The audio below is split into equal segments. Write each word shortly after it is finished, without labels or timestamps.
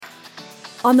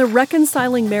On the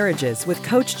Reconciling Marriages with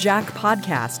Coach Jack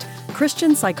podcast,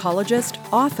 Christian psychologist,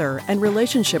 author, and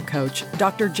relationship coach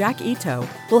Dr. Jack Ito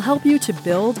will help you to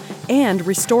build and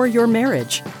restore your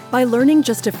marriage. By learning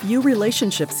just a few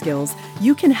relationship skills,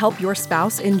 you can help your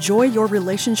spouse enjoy your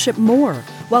relationship more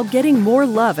while getting more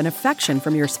love and affection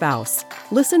from your spouse.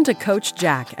 Listen to Coach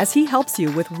Jack as he helps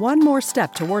you with one more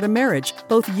step toward a marriage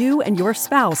both you and your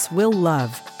spouse will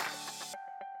love.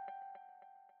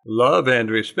 Love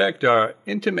and respect are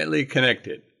intimately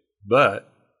connected,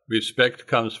 but respect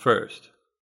comes first.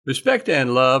 Respect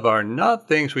and love are not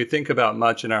things we think about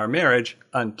much in our marriage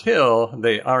until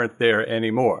they aren't there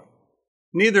anymore.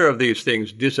 Neither of these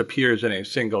things disappears in a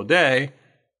single day,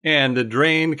 and the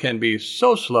drain can be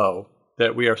so slow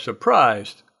that we are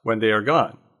surprised when they are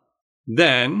gone.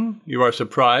 Then you are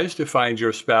surprised to find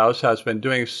your spouse has been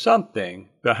doing something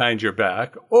behind your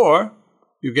back, or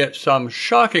you get some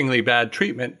shockingly bad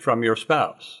treatment from your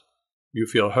spouse. You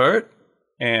feel hurt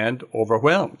and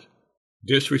overwhelmed.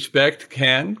 Disrespect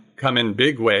can come in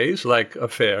big ways like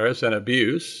affairs and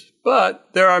abuse, but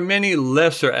there are many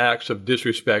lesser acts of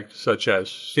disrespect such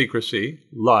as secrecy,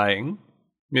 lying,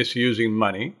 misusing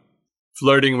money,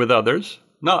 flirting with others,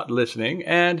 not listening,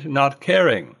 and not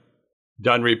caring.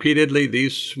 Done repeatedly,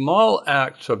 these small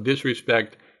acts of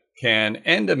disrespect can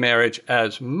end a marriage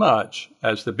as much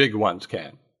as the big ones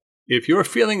can. If you're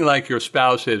feeling like your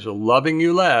spouse is loving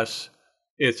you less,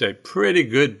 it's a pretty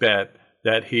good bet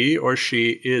that he or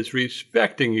she is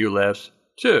respecting you less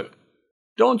too.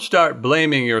 Don't start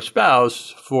blaming your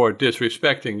spouse for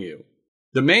disrespecting you.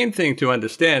 The main thing to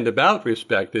understand about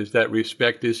respect is that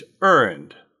respect is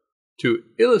earned. To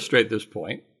illustrate this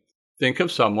point, think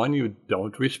of someone you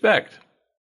don't respect.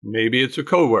 Maybe it's a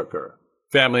coworker,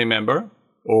 family member,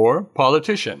 or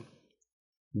politician.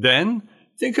 Then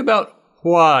think about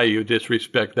why you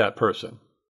disrespect that person.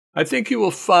 I think you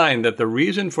will find that the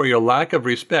reason for your lack of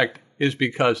respect is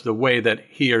because the way that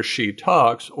he or she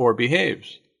talks or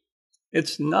behaves.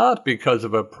 It's not because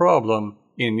of a problem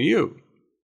in you.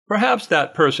 Perhaps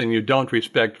that person you don't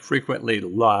respect frequently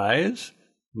lies,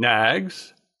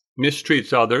 nags,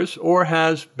 mistreats others, or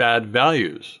has bad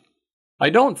values. I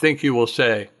don't think you will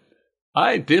say,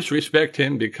 I disrespect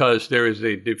him because there is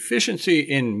a deficiency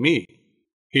in me.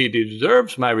 He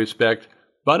deserves my respect,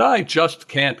 but I just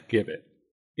can't give it.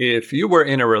 If you were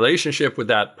in a relationship with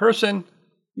that person,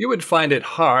 you would find it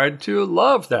hard to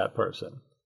love that person.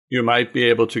 You might be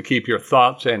able to keep your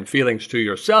thoughts and feelings to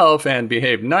yourself and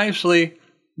behave nicely,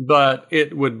 but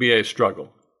it would be a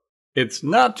struggle. It's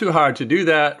not too hard to do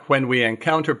that when we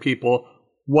encounter people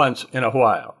once in a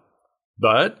while.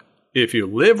 But if you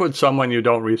live with someone you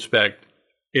don't respect,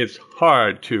 it's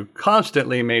hard to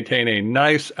constantly maintain a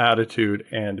nice attitude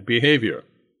and behavior.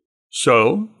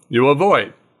 So you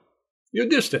avoid. You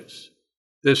distance.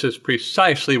 This is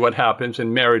precisely what happens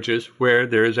in marriages where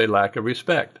there is a lack of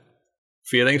respect.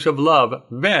 Feelings of love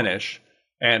vanish,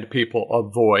 and people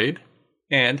avoid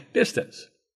and distance.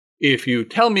 If you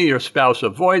tell me your spouse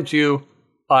avoids you,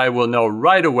 I will know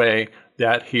right away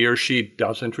that he or she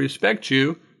doesn't respect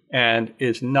you and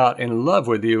is not in love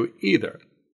with you either.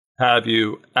 Have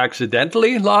you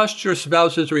accidentally lost your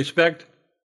spouse's respect?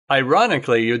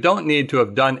 Ironically, you don't need to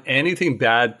have done anything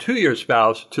bad to your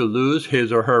spouse to lose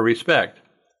his or her respect.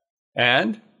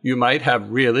 And you might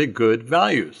have really good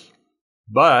values.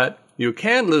 But you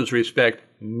can lose respect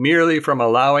merely from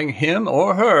allowing him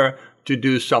or her to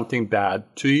do something bad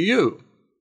to you.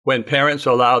 When parents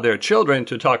allow their children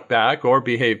to talk back or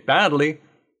behave badly,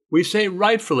 we say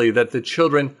rightfully that the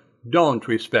children don't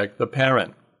respect the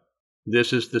parent.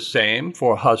 This is the same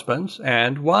for husbands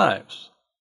and wives.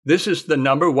 This is the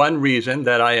number one reason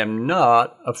that I am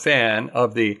not a fan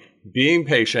of the being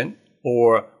patient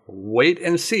or wait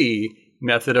and see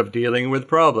method of dealing with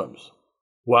problems.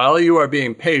 While you are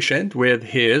being patient with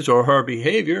his or her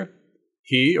behavior,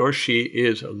 he or she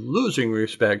is losing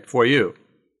respect for you.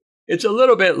 It's a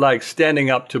little bit like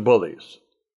standing up to bullies.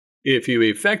 If you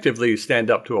effectively stand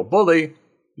up to a bully,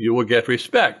 you will get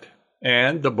respect,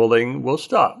 and the bullying will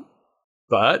stop.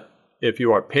 But if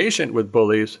you are patient with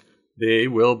bullies, they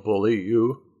will bully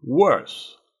you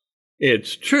worse.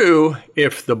 It's true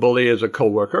if the bully is a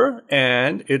coworker,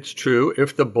 and it's true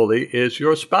if the bully is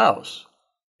your spouse.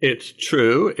 It's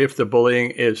true if the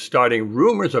bullying is starting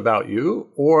rumors about you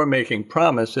or making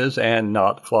promises and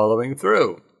not following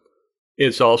through.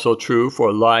 It's also true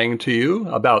for lying to you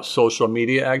about social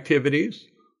media activities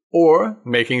or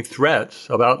making threats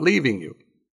about leaving you.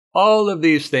 All of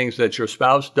these things that your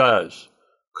spouse does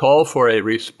call for a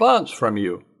response from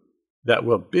you that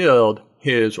will build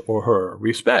his or her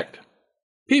respect.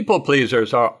 People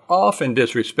pleasers are often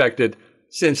disrespected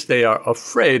since they are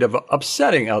afraid of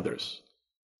upsetting others,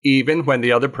 even when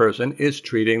the other person is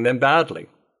treating them badly.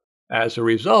 As a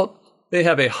result, they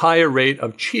have a higher rate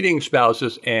of cheating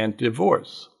spouses and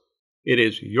divorce. It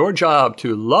is your job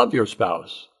to love your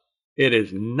spouse. It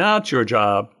is not your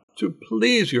job to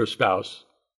please your spouse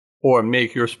or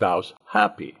make your spouse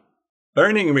happy.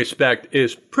 Earning respect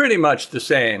is pretty much the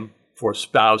same for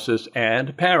spouses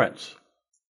and parents.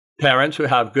 Parents who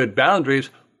have good boundaries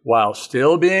while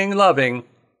still being loving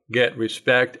get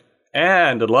respect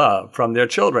and love from their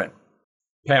children.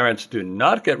 Parents do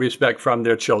not get respect from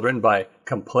their children by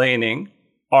complaining,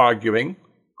 arguing,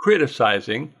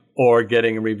 criticizing, or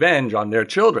getting revenge on their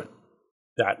children.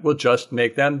 That will just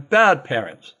make them bad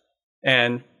parents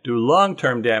and do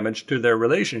long-term damage to their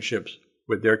relationships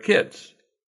with their kids.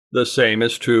 The same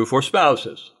is true for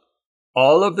spouses.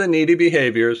 All of the needy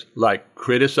behaviors like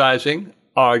criticizing,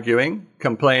 arguing,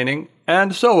 complaining,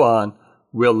 and so on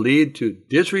will lead to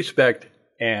disrespect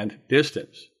and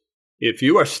distance. If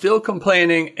you are still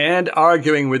complaining and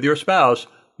arguing with your spouse,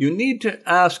 you need to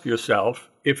ask yourself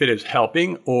if it is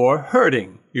helping or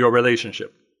hurting your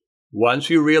relationship. Once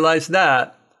you realize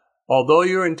that, although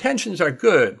your intentions are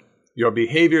good, your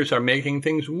behaviors are making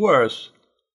things worse,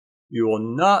 you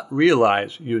will not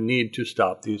realize you need to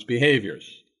stop these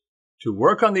behaviors. To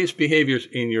work on these behaviors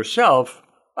in yourself,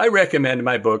 I recommend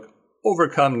my book,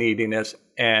 Overcome Neediness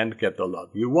and Get the Love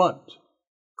You Want.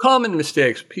 Common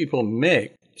mistakes people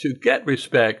make to get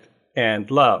respect and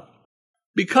love.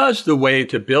 Because the way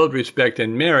to build respect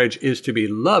in marriage is to be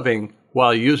loving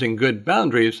while using good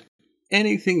boundaries,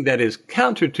 anything that is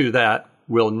counter to that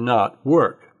will not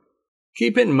work.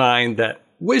 Keep in mind that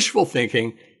wishful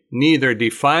thinking neither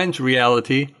defines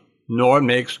reality nor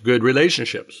makes good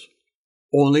relationships.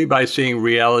 Only by seeing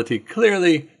reality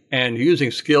clearly and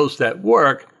using skills that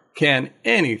work can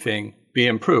anything be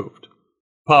improved.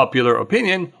 Popular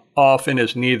opinion often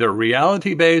is neither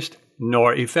reality-based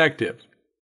nor effective.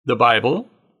 The Bible,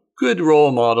 good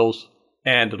role models,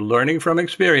 and learning from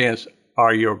experience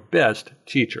are your best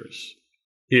teachers.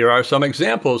 Here are some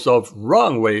examples of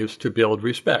wrong ways to build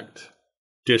respect: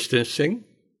 distancing,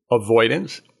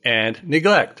 avoidance, and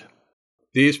neglect.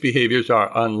 These behaviors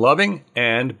are unloving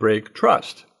and break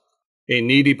trust. A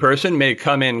needy person may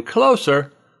come in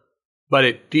closer, but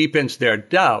it deepens their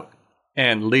doubt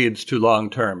and leads to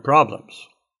long-term problems.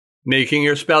 Making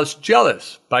your spouse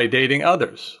jealous by dating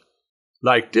others.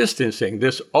 Like distancing,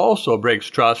 this also breaks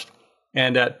trust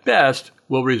and at best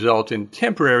will result in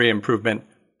temporary improvement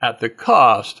at the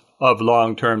cost of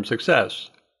long-term success.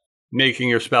 Making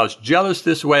your spouse jealous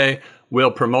this way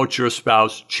will promote your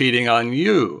spouse cheating on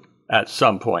you at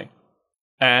some point.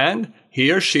 And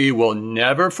he or she will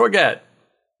never forget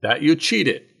that you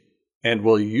cheated and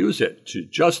will use it to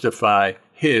justify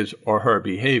his or her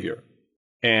behavior.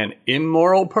 An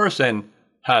immoral person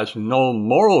has no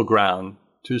moral ground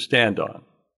to stand on.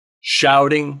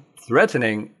 Shouting,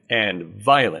 threatening, and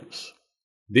violence.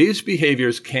 These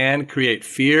behaviors can create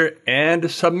fear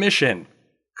and submission,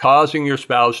 causing your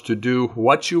spouse to do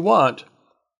what you want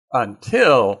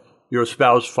until your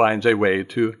spouse finds a way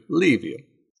to leave you.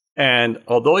 And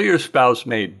although your spouse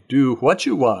may do what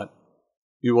you want,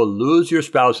 you will lose your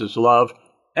spouse's love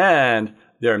and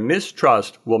their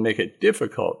mistrust will make it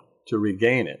difficult to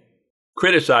regain it.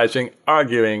 Criticizing,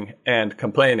 arguing, and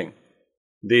complaining.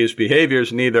 These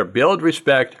behaviors neither build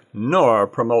respect nor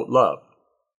promote love.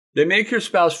 They make your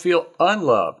spouse feel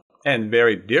unloved and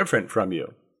very different from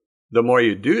you. The more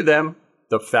you do them,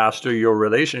 the faster your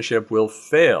relationship will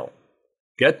fail.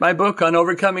 Get my book on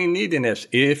overcoming neediness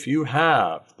if you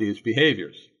have these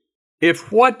behaviors.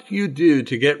 If what you do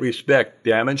to get respect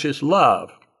damages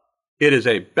love, it is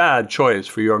a bad choice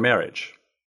for your marriage.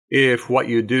 If what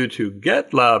you do to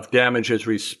get love damages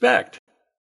respect,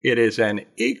 it is an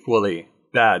equally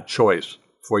bad choice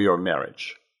for your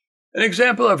marriage. An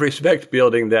example of respect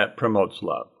building that promotes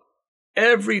love.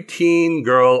 Every teen,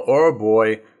 girl, or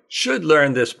boy should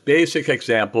learn this basic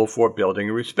example for building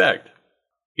respect.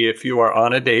 If you are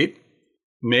on a date,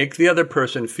 make the other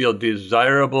person feel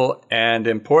desirable and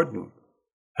important.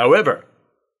 However,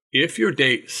 if your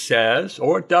date says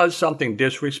or does something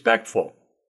disrespectful,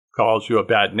 calls you a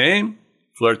bad name,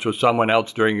 flirts with someone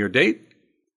else during your date,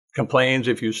 complains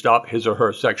if you stop his or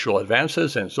her sexual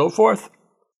advances, and so forth,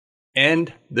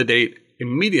 end the date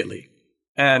immediately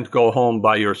and go home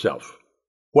by yourself.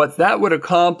 What that would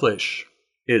accomplish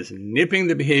is nipping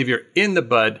the behavior in the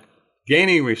bud,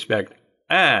 gaining respect,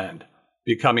 and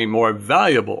becoming more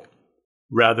valuable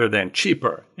rather than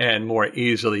cheaper and more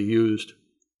easily used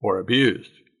or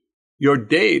abused. Your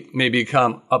date may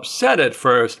become upset at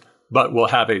first, but will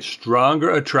have a stronger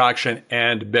attraction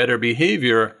and better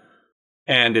behavior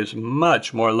and is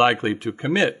much more likely to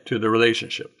commit to the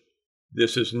relationship.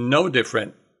 This is no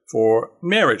different for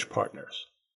marriage partners.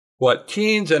 What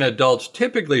teens and adults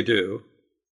typically do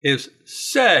is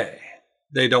say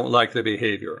they don't like the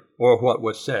behavior or what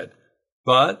was said,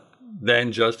 but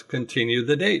then just continue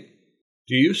the date.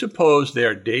 Do you suppose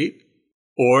their date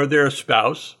or their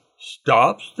spouse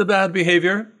stops the bad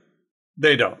behavior?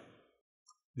 They don't.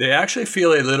 They actually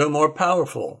feel a little more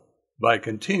powerful by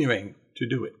continuing to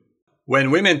do it.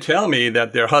 When women tell me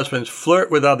that their husbands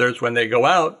flirt with others when they go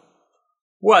out,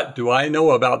 what do I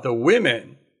know about the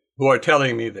women who are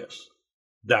telling me this?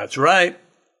 That's right.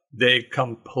 They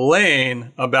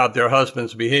complain about their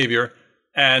husband's behavior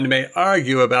and may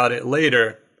argue about it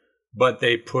later, but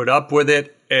they put up with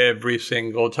it every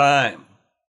single time.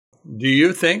 Do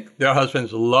you think their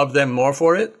husbands love them more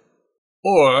for it?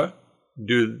 Or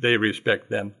do they respect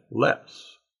them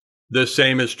less? The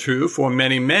same is true for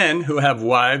many men who have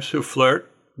wives who flirt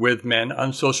with men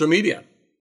on social media.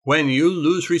 When you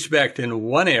lose respect in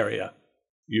one area,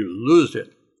 you lose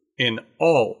it in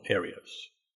all areas.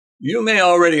 You may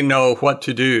already know what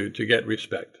to do to get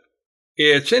respect.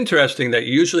 It's interesting that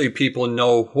usually people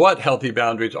know what healthy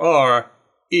boundaries are,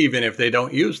 even if they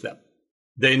don't use them.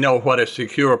 They know what a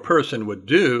secure person would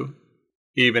do,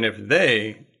 even if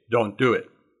they don't do it.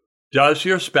 Does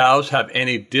your spouse have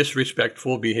any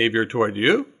disrespectful behavior toward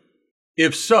you?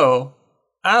 If so,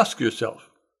 ask yourself,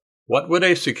 what would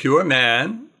a secure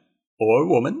man or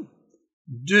woman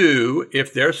do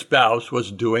if their spouse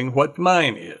was doing what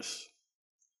mine is?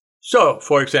 So,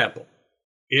 for example,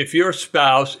 if your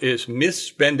spouse is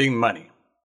misspending money,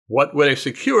 what would a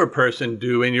secure person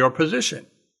do in your position?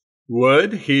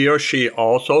 Would he or she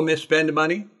also misspend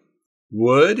money?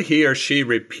 Would he or she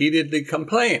repeatedly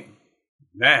complain,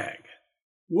 nag?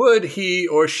 Would he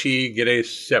or she get a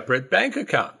separate bank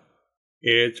account?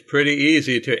 It's pretty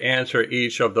easy to answer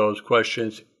each of those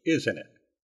questions, isn't it?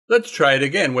 Let's try it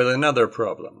again with another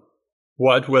problem.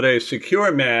 What would a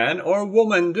secure man or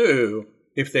woman do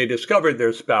if they discovered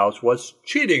their spouse was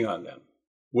cheating on them?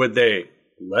 Would they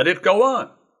let it go on?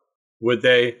 Would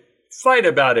they fight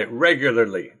about it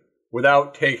regularly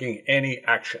without taking any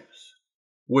actions?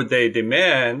 Would they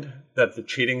demand that the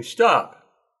cheating stop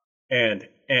and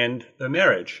end the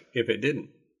marriage if it didn't?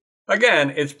 Again,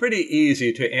 it's pretty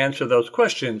easy to answer those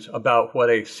questions about what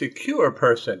a secure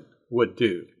person would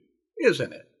do,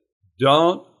 isn't it?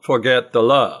 Don't forget the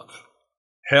love.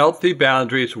 Healthy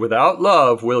boundaries without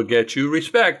love will get you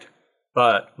respect,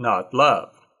 but not love.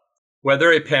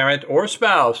 Whether a parent or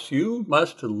spouse, you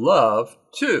must love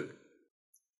too.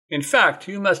 In fact,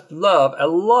 you must love a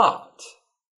lot.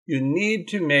 You need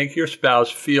to make your spouse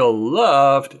feel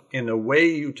loved in the way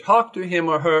you talk to him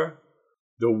or her,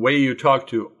 the way you talk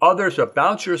to others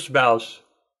about your spouse,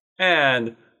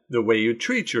 and the way you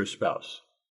treat your spouse.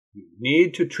 You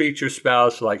need to treat your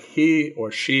spouse like he or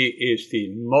she is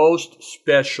the most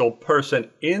special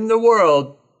person in the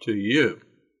world to you.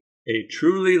 A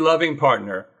truly loving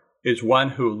partner is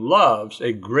one who loves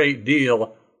a great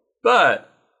deal, but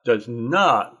does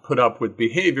not put up with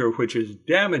behavior which is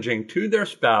damaging to their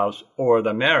spouse or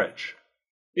the marriage.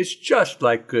 It's just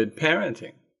like good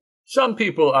parenting. Some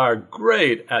people are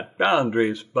great at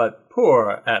boundaries, but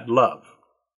poor at love.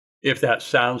 If that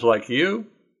sounds like you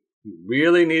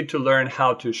really need to learn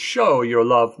how to show your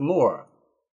love more.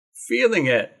 Feeling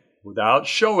it without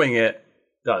showing it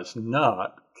does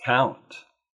not count.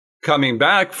 Coming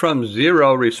back from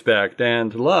zero respect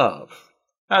and love.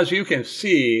 As you can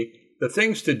see, the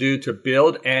things to do to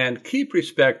build and keep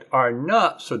respect are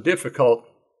not so difficult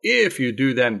if you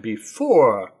do them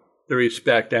before the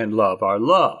respect and love are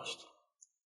lost.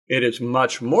 It is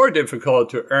much more difficult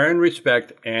to earn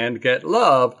respect and get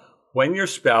love when your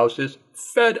spouse is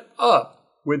fed up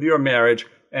with your marriage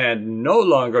and no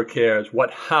longer cares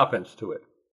what happens to it.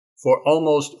 For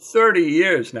almost 30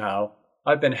 years now,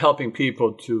 I've been helping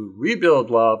people to rebuild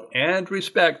love and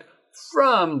respect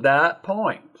from that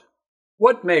point.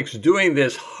 What makes doing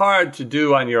this hard to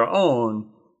do on your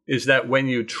own is that when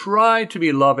you try to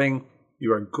be loving,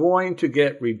 you are going to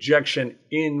get rejection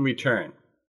in return.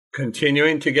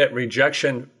 Continuing to get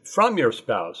rejection from your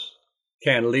spouse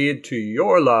can lead to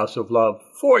your loss of love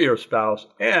for your spouse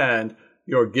and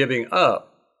your giving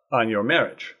up on your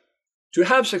marriage. To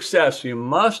have success, you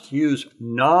must use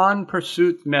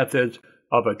non-pursuit methods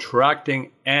of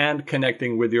attracting and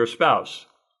connecting with your spouse.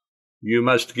 You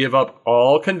must give up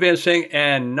all convincing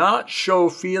and not show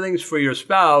feelings for your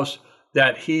spouse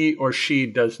that he or she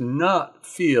does not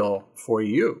feel for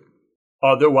you.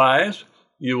 Otherwise,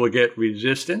 you will get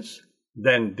resistance,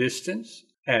 then distance,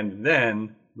 and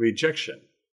then rejection.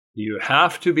 You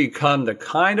have to become the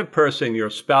kind of person your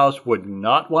spouse would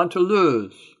not want to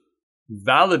lose.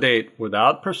 Validate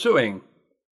without pursuing,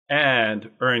 and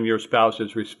earn your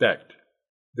spouse's respect.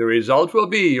 The result will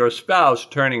be your spouse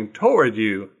turning toward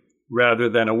you rather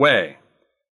than away,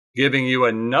 giving you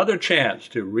another chance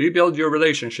to rebuild your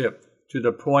relationship to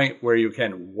the point where you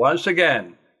can once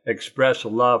again express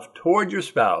love toward your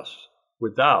spouse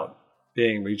without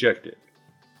being rejected.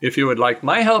 If you would like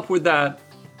my help with that,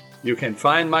 you can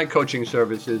find my coaching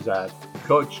services at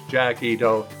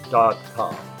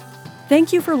CoachJackIto.com.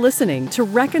 Thank you for listening to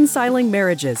Reconciling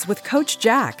Marriages with Coach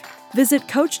Jack. Visit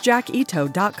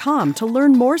CoachJackIto.com to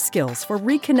learn more skills for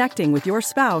reconnecting with your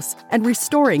spouse and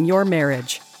restoring your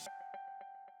marriage.